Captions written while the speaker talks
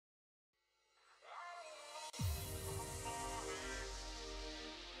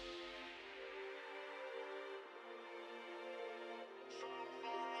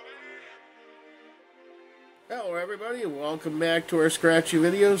Hello everybody, welcome back to our scratchy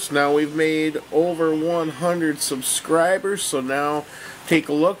videos. Now we've made over 100 subscribers, so now take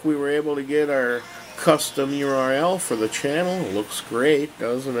a look. We were able to get our custom URL for the channel. It looks great,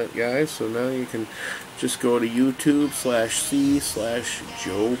 doesn't it, guys? So now you can just go to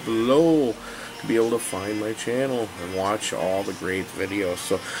YouTube/C/Joe Blow to be able to find my channel and watch all the great videos.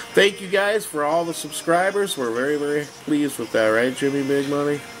 So thank you guys for all the subscribers. We're very, very pleased with that, right, Jimmy Big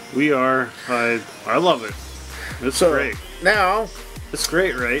Money? We are. I love it. It's great. Now, it's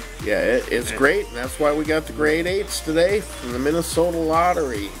great, right? Yeah, it's great, and that's why we got the grade 8's today from the Minnesota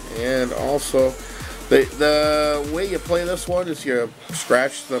Lottery. And also, the way you play this one is you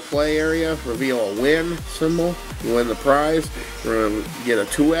scratch the play area, reveal a win symbol, you win the prize. You're going to get a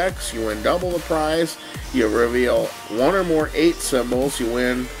 2X, you win double the prize. You reveal one or more 8 symbols, you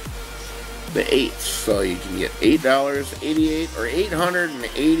win the 8's. So you can get $8.88 or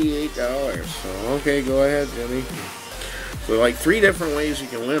 $888. So okay, go ahead, Jimmy. So like 3 different ways you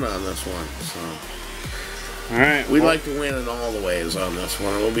can win on this one. So alright, we'd like to win in all the ways on this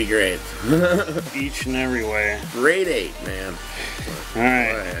one. It'll be great. Each and every way. Grade 8, man.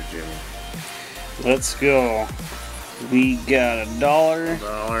 Alright. Go ahead, Jimmy. Let's go. We got $1.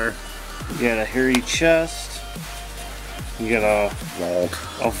 $1. We got a hairy chest. We got a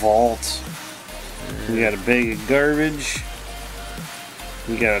vault. We got a bag of garbage.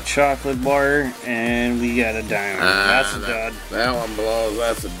 We got a chocolate bar, and we got a diamond. That's a dud. That one blows.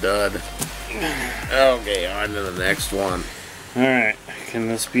 That's a dud. Okay, on to the next one. Alright, can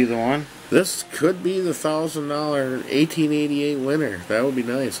this be the one? This could be the $1,000 1888 winner. That would be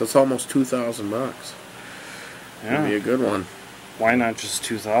nice. That's almost $2,000 bucks. Yeah. Would be a good one. Why not just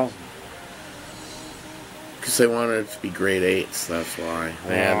 2,000? Because they wanted it to be grade 8's, that's why.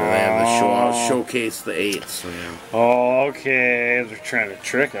 They had to showcase the 8's, man. Oh, okay. They're trying to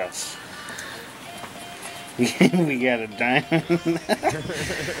trick us. We got a diamond.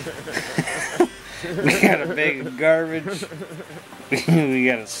 We got a bag of garbage. We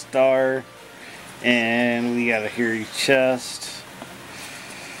got a star. And we got a hairy chest.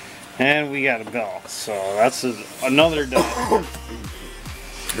 And we got a bell. So that's another done.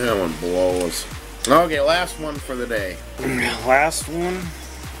 That one blows. Okay, last one for the day. Last one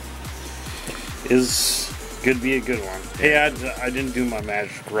is going to be a good one. Hey, I didn't do my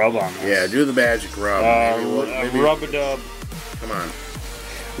magic rub on this. Yeah, do the magic rub. Maybe rub-a-dub. Come on.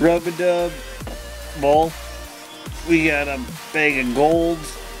 Rub-a-dub. Bowl. We got a bag of gold.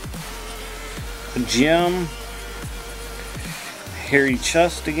 A gem. Hairy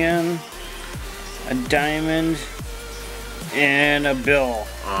chest again. A diamond. And a bill.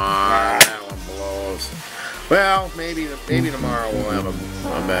 That one blows. Well, maybe tomorrow we'll have a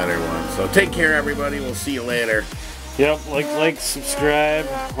better one. So take care, everybody. We'll see you later. Yep, like, subscribe,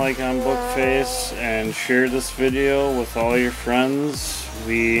 like on Bookface, and share this video with all your friends.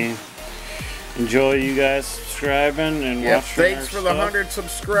 We enjoy you guys subscribing and watching. Thanks for the 100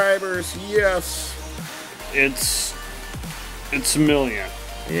 subscribers. Yes, it's a million.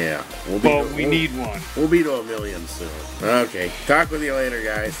 Yeah, we need one. We'll be to 1 million soon. Okay, talk with you later,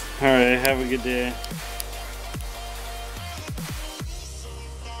 guys. All right, have a good day.